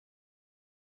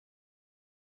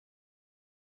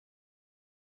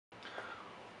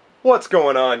What's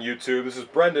going on, YouTube? This is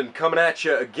Brendan coming at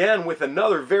you again with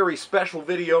another very special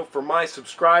video for my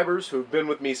subscribers who have been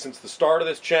with me since the start of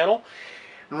this channel.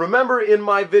 And remember, in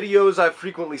my videos I've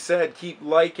frequently said keep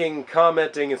liking,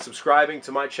 commenting, and subscribing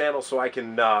to my channel so I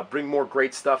can bring more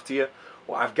great stuff to you.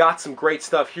 Well, I've got some great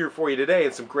stuff here for you today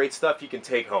and some great stuff you can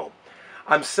take home.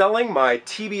 I'm selling my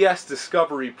TBS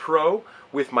Discovery Pro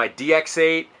with my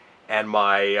DX8 and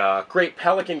my great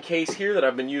Pelican case here that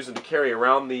I've been using to carry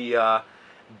around the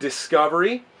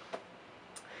Discovery,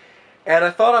 and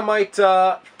I thought I might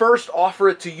first offer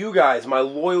it to you guys, my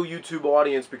loyal YouTube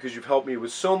audience, because you've helped me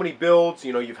with so many builds.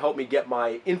 You know, you've helped me get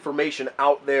my information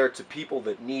out there to people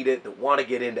that need it, that want to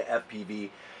get into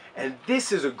FPV, and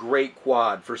this is a great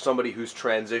quad for somebody who's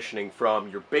transitioning from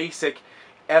your basic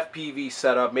FPV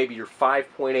setup, maybe your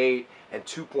 5.8 and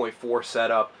 2.4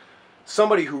 setup,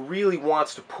 somebody who really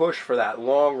wants to push for that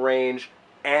long range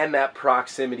and that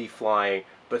proximity flying,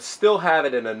 but still have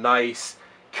it in a nice,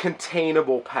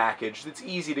 containable package that's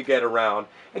easy to get around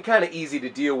and kind of easy to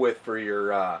deal with for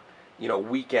your,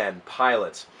 weekend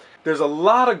pilots. There's a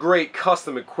lot of great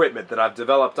custom equipment that I've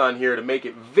developed on here to make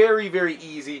it very, very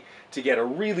easy to get a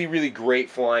really, really great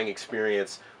flying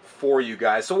experience for you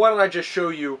guys. So why don't I just show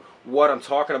you what I'm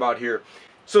talking about here.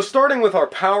 So starting with our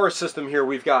power system here,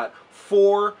 we've got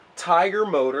 4 Tiger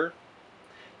motor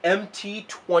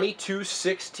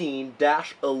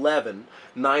MT2216-11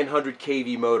 900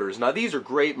 kV motors. Now these are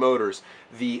great motors.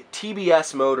 The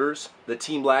TBS motors that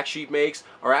Team Black Sheep makes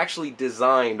are actually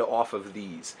designed off of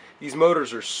these. These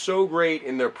motors are so great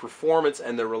in their performance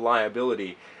and their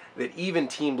reliability that even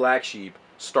Team Black Sheep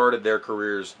started their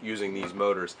careers using these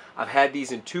motors. I've had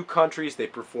these in 2 countries. They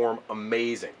perform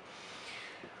amazing.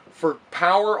 For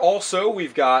power also,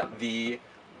 we've got the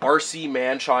RC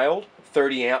Manchild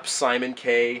 30 amp Simon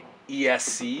K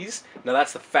ESCs. Now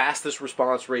that's the fastest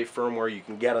response rate firmware you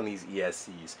can get on these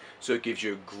ESCs. So it gives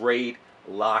you a great,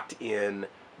 locked in,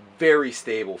 very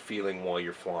stable feeling while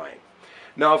you're flying.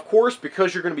 Now of course,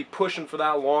 because you're going to be pushing for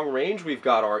that long range, we've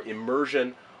got our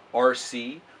Immersion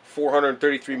RC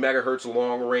 433 megahertz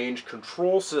long range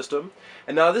control system.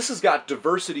 And now this has got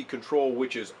diversity control,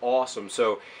 which is awesome.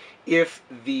 So if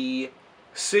the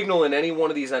signal in any one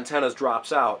of these antennas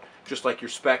drops out, just like your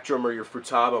Spectrum or your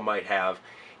Futaba might have,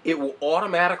 it will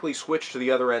automatically switch to the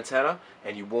other antenna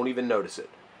and you won't even notice it.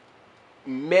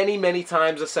 Many, many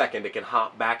times a second it can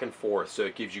hop back and forth, so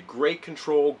it gives you great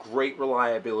control, great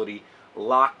reliability,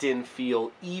 locked in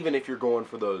feel, even if you're going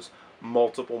for those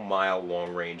multiple mile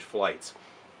long range flights.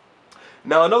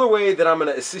 Now another way that I'm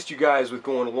going to assist you guys with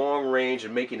going long range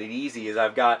and making it easy is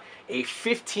I've got a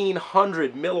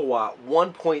 1500 milliwatt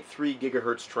 1.3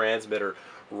 gigahertz transmitter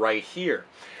right here.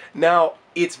 Now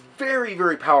it's very,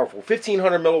 very powerful.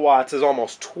 1500 milliwatts is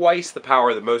almost twice the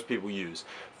power that most people use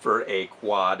for a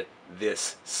quad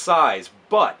this size,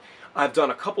 but I've done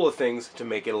a couple of things to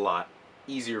make it a lot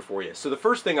easier for you. So the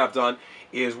first thing I've done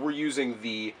is we're using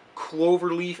the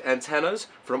cloverleaf antennas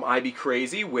from IB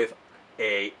Crazy with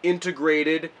a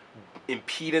integrated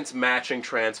impedance matching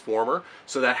transformer,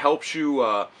 so that helps you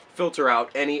filter out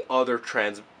any other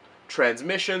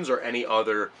transmissions or any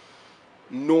other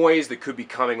noise that could be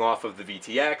coming off of the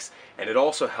VTX, and it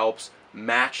also helps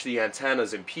match the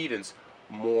antenna's impedance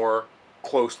more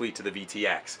closely to the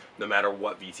VTX, no matter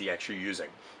what VTX you're using.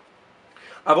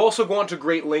 I've also gone to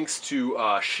great lengths to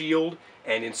shield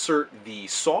and insert the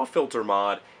SAW filter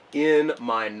mod in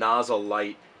my NASA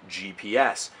Lite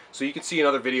GPS. So you can see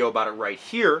another video about it right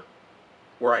here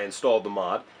where I installed the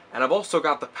mod, and I've also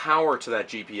got the power to that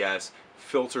GPS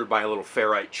filtered by a little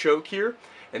ferrite choke here,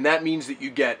 and that means that you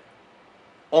get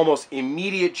almost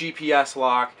immediate GPS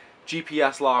lock.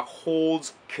 GPS lock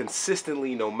holds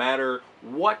consistently no matter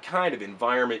what kind of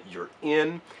environment you're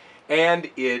in, and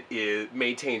it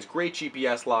maintains great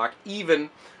GPS lock even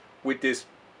with this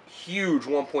huge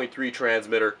 1.3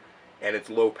 transmitter and its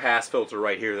low pass filter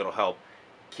right here that'll help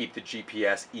keep the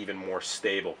GPS even more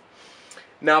stable.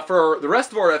 Now for the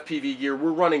rest of our FPV gear,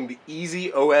 we're running the Easy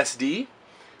OSD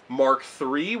Mark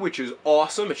III, which is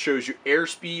awesome. It shows you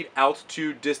airspeed,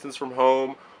 altitude, distance from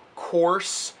home,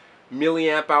 course,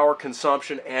 milliamp hour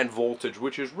consumption, and voltage,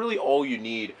 which is really all you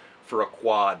need for a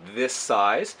quad this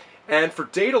size. And for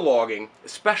data logging,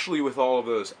 especially with all of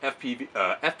those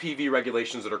FPV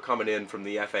regulations that are coming in from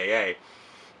the FAA,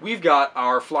 we've got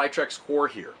our Flytrex Core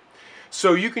here.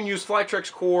 So you can use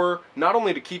Flytrex Core not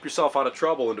only to keep yourself out of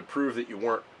trouble and to prove that you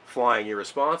weren't flying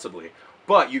irresponsibly,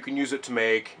 but you can use it to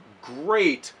make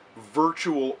great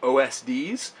virtual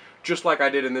OSDs, just like I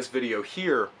did in this video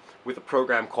here with a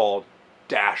program called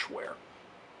Dashware.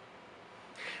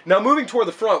 Now moving toward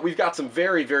the front, we've got some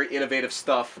very, very innovative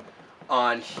stuff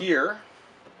on here.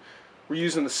 We're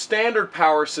using the standard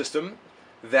power system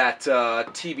that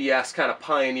TBS kind of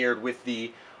pioneered with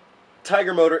the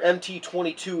Tiger Motor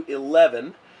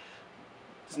MT2211.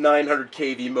 It's 900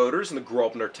 kV motors and the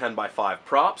Grosvenor 10x5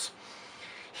 props.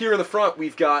 Here in the front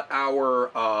we've got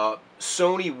our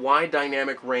Sony wide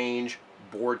dynamic range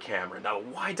board camera. Now,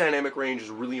 wide dynamic range is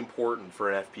really important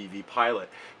for an FPV pilot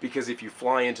because if you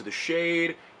fly into the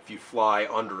shade, if you fly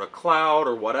under a cloud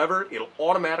or whatever, it'll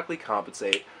automatically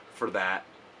compensate for that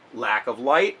lack of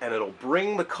light, and it'll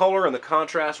bring the color and the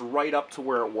contrast right up to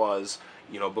where it was,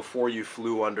 you know, before you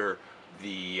flew under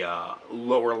the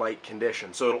lower light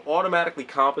condition. So it'll automatically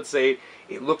compensate.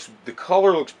 The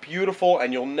color looks beautiful,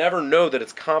 and you'll never know that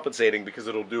it's compensating because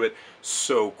it'll do it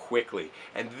so quickly.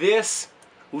 And this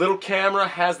little camera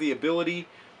has the ability,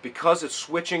 because it's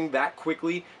switching that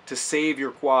quickly, to save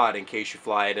your quad in case you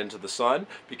fly it into the sun,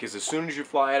 because as soon as you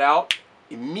fly it out,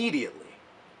 immediately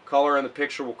color in the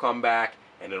picture will come back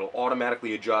and it'll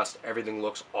automatically adjust. Everything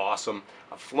looks awesome.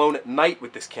 I've flown at night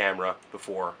with this camera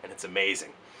before and it's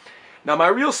amazing. Now, my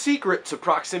real secret to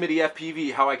proximity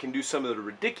FPV, how I can do some of the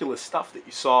ridiculous stuff that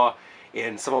you saw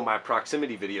in some of my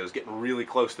proximity videos, getting really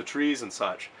close to trees and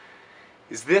such,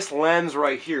 is this lens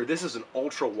right here. This is an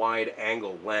ultra wide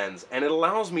angle lens, and it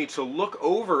allows me to look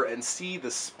over and see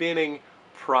the spinning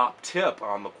prop tip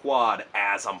on the quad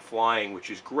as I'm flying,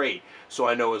 which is great. So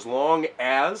I know as long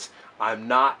as I'm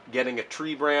not getting a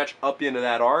tree branch up into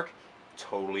that arc,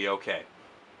 totally okay.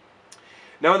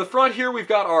 Now in the front here we've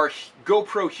got our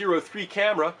GoPro Hero 3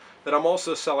 camera that I'm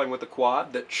also selling with the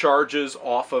quad that charges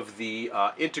off of the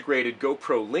integrated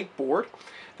GoPro link board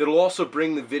that'll also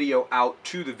bring the video out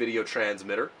to the video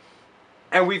transmitter.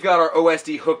 And we've got our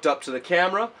OSD hooked up to the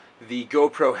camera. The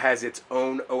GoPro has its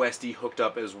own OSD hooked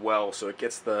up as well, so it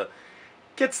gets the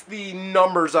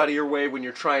numbers out of your way when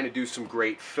you're trying to do some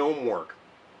great film work.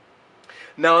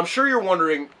 Now I'm sure you're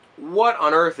wondering, what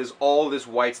on earth is all this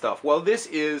white stuff? Well, this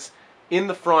is, in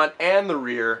the front and the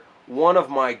rear, one of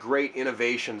my great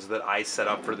innovations that I set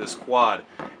up for this quad.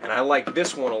 And I like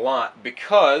this one a lot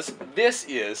because this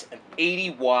is an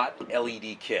 80-watt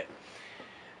LED kit.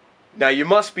 Now you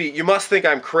must think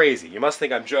I'm crazy. You must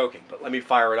think I'm joking, but let me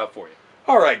fire it up for you.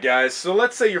 Alright guys, so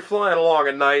let's say you're flying along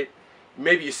at night.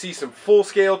 Maybe you see some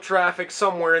full-scale traffic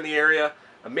somewhere in the area.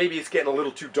 Maybe it's getting a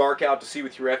little too dark out to see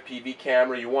with your FPV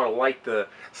camera. You want to light the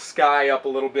sky up a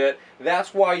little bit.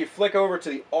 That's why you flick over to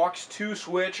the aux 2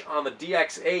 switch on the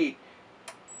DX8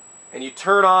 and you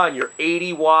turn on your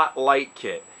 80-watt light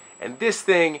kit. And this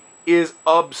thing is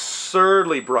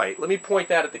absurdly bright. Let me point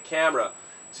that at the camera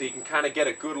so you can kind of get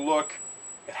a good look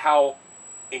at how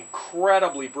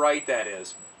incredibly bright that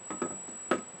is.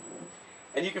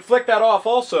 And you can flick that off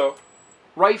also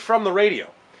right from the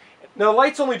radio. Now, the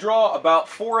lights only draw about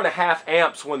 4.5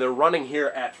 amps when they're running here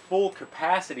at full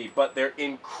capacity, but they're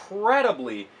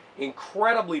incredibly,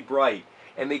 incredibly bright,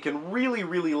 and they can really,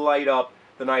 really light up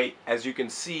the night, as you can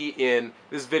see in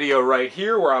this video right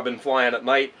here where I've been flying at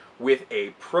night with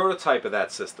a prototype of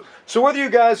that system. So whether you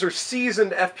guys are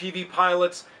seasoned FPV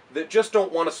pilots that just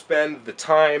don't want to spend the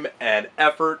time and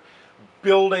effort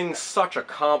building such a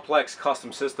complex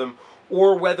custom system,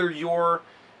 or whether you're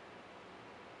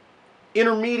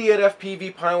intermediate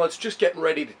FPV pilots just getting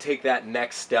ready to take that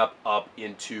next step up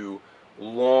into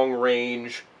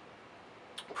long-range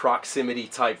proximity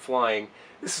type flying,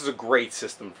 this is a great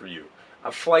system for you.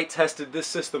 I've flight tested this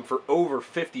system for over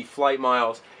 50 flight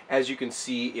miles, as you can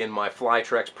see in my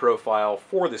Flytrex profile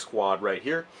for this quad right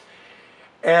here.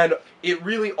 And it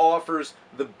really offers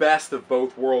the best of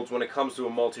both worlds when it comes to a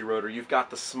multi-rotor. You've got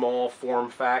the small form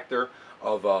factor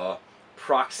of a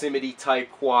proximity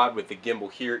type quad with the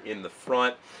gimbal here in the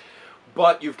front,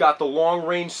 but you've got the long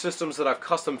range systems that I've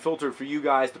custom filtered for you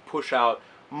guys to push out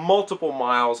multiple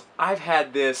miles. I've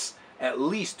had this at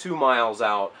least 2 miles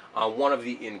out on one of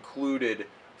the included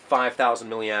 5,000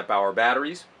 milliamp hour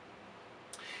batteries.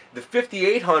 The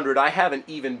 5800, I haven't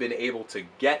even been able to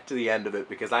get to the end of it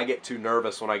because I get too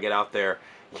nervous when I get out there,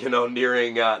 you know,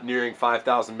 nearing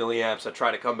 5,000 milliamps. I try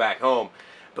to come back home.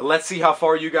 But let's see how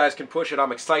far you guys can push it.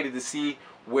 I'm excited to see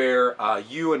where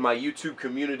you and my YouTube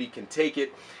community can take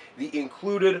it. The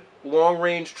included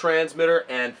long-range transmitter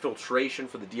and filtration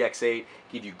for the DX8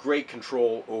 give you great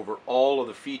control over all of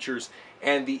the features,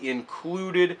 and the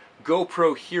included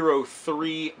GoPro Hero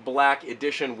 3 Black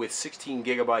Edition with 16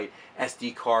 GB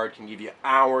SD card can give you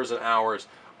hours and hours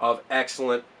of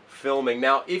excellent filming.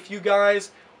 Now, if you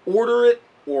guys order it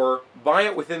or buy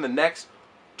it within the next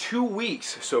 2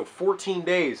 weeks, so 14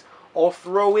 days, I'll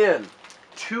throw in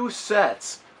 2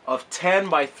 sets of 10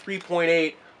 by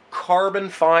 3.8 carbon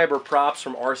fiber props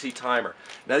from RC Timer.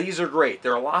 Now these are great.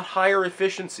 They're a lot higher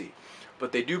efficiency,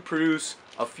 but they do produce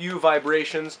a few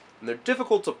vibrations, and they're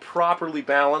difficult to properly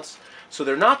balance. So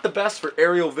they're not the best for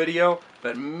aerial video,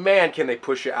 but man, can they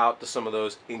push you out to some of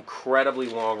those incredibly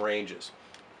long ranges.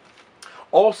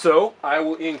 Also, I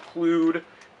will include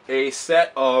a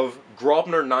set of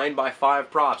Grobner 9x5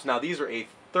 props. Now these are a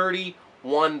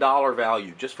 $31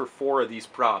 value just for 4 of these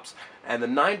props. And the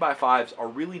 9x5s are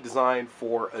really designed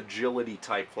for agility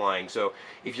type flying. So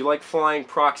if you like flying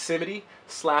proximity,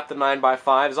 slap the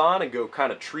 9x5s on and go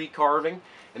kind of tree carving.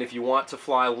 And if you want to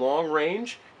fly long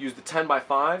range, use the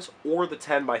 10x5s or the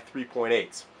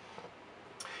 10x3.8s.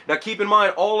 Now keep in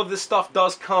mind, all of this stuff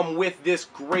does come with this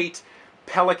great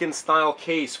Pelican style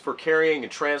case for carrying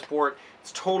and transport.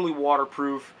 It's totally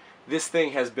waterproof. This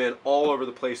thing has been all over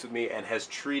the place with me and has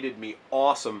treated me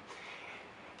awesome.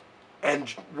 And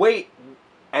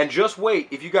just wait,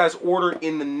 if you guys order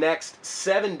in the next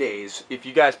 7 days, if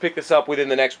you guys pick this up within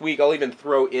the next week, I'll even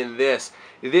throw in this.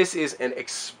 This is an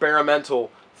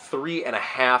experimental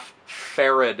 3.5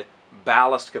 farad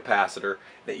ballast capacitor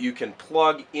that you can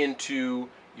plug into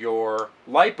your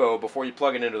LiPo before you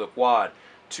plug it into the quad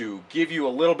to give you a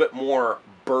little bit more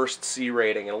burst C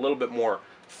rating and a little bit more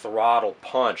throttle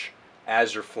punch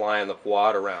as you're flying the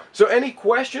quad around. So any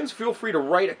questions, feel free to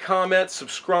write a comment,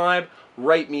 subscribe,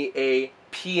 write me a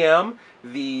PM.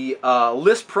 The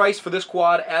list price for this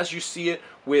quad, as you see it,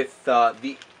 with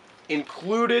the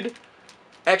included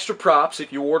extra props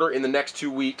if you order in the next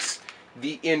 2 weeks,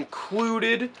 the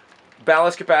included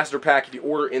ballast capacitor pack if you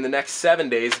order in the next 7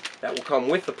 days, that will come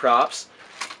with the props,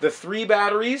 the 3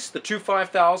 batteries, the 2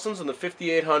 5000s and the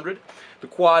 5800, the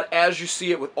quad as you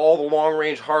see it with all the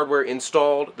long-range hardware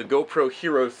installed, the GoPro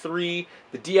Hero 3,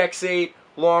 the DX8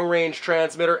 long-range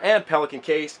transmitter, and Pelican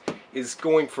case is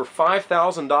going for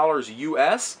 $5,000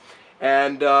 US,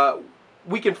 and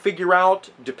we can figure out,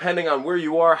 depending on where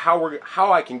you are,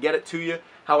 how I can get it to you,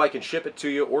 how I can ship it to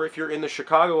you, or if you're in the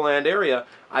Chicagoland area,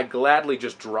 I'd gladly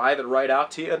just drive it right out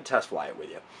to you and test fly it with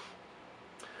you.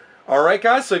 Alright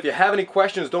guys, so if you have any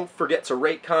questions, don't forget to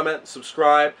rate, comment,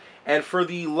 subscribe, and for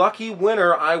the lucky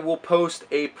winner, I will post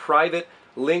a private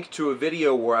link to a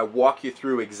video where I walk you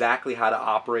through exactly how to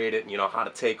operate it, how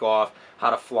to take off,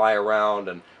 how to fly around,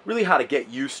 and really how to get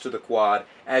used to the quad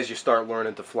as you start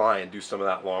learning to fly and do some of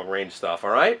that long range stuff,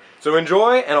 alright? So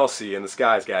enjoy, and I'll see you in the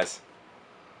skies, guys.